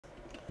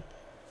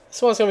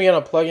This one's going to be on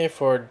a plugin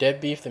for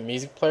Deadbeef, the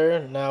music player.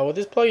 Now, what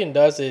this plugin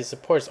does is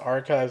supports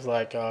archives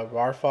like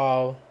RAR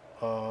file,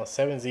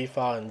 7Z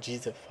file, and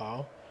Gzip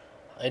file.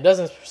 It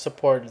doesn't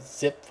support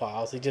zip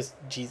files, it just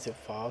Gzip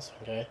files,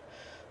 okay?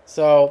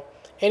 So,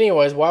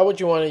 anyways, why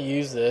would you want to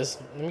use this?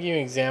 Let me give you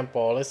an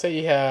example. Let's say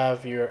you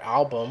have your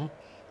album,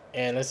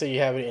 and let's say you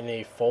have it in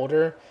a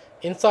folder.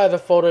 Inside the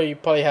folder, you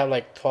probably have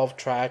like 12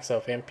 tracks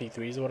of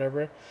MP3s or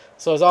whatever.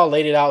 So it's all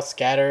laid out,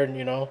 scattered,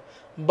 you know.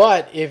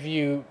 But if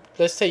you,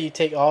 let's say you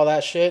take all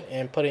that shit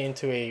and put it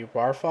into a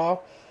RAR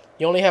file,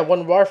 you only have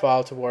one RAR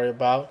file to worry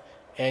about,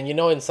 and you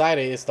know inside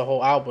it is the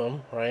whole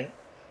album, right?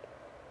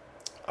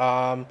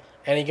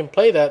 And you can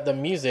play the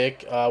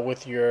music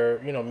with your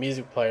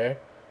music player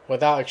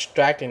without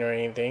extracting or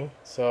anything.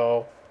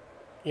 So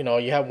you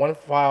have one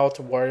file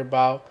to worry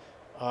about.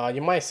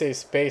 You might save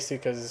space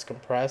because it's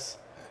compressed,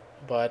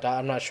 but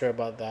I'm not sure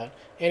about that.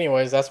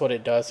 Anyways, that's what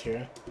it does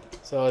here.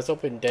 So let's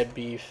open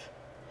Deadbeef.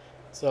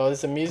 So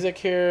there's a music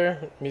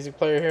here, music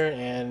player here,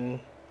 and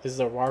this is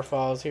the RAR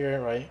files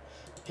here, right?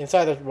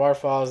 Inside the RAR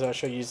files, I'll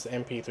show you the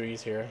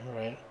MP3s here,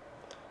 right?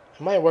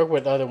 It might work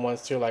with other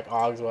ones too, like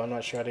OGS, but I'm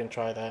not sure. I didn't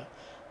try that.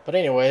 But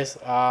anyways,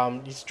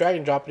 you just drag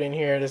and drop it in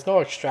here. There's no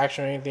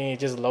extraction or anything. It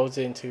just loads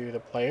it into the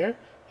player,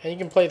 and you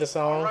can play the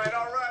song.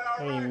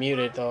 Let me mute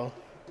it though.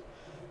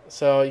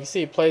 So you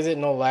see, it plays it,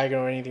 no lag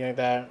or anything like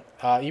that.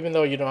 Even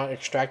though you're not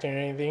extracting or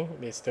anything,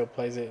 it still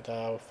plays it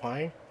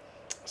fine.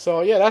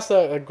 So yeah, that's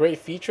a great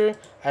feature.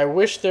 I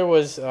wish there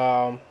was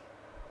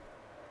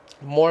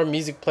more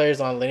music players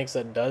on Linux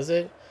that does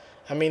it.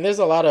 I mean, there's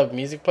a lot of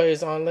music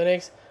players on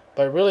Linux,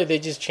 but really they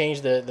just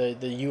change the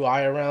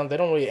UI around. They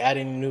don't really add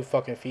any new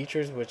fucking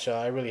features, which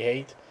I really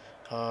hate.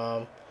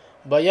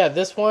 But yeah,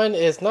 this one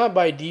is not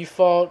by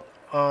default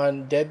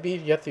on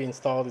Deadbeef. You have to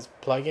install this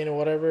plugin or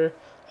whatever.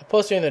 I'll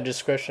post it in the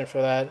description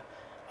for that.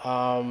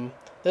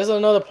 There's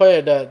another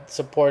player that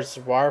supports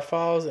RAR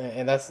files,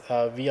 and that's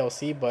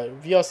VLC,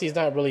 but VLC is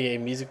not really a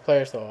music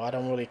player, so I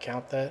don't really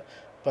count that.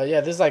 But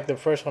yeah, this is like the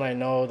first one I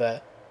know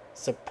that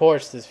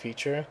supports this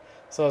feature.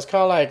 So it's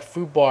kind of like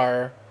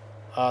Foobar,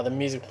 the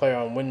music player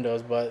on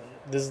Windows, but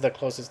this is the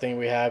closest thing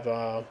we have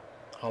on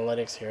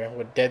Linux here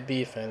with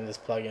Deadbeef and this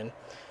plugin.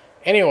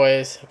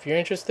 Anyways, if you're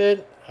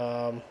interested,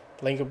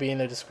 link will be in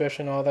the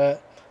description, all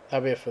that.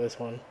 That'll be it for this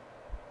one.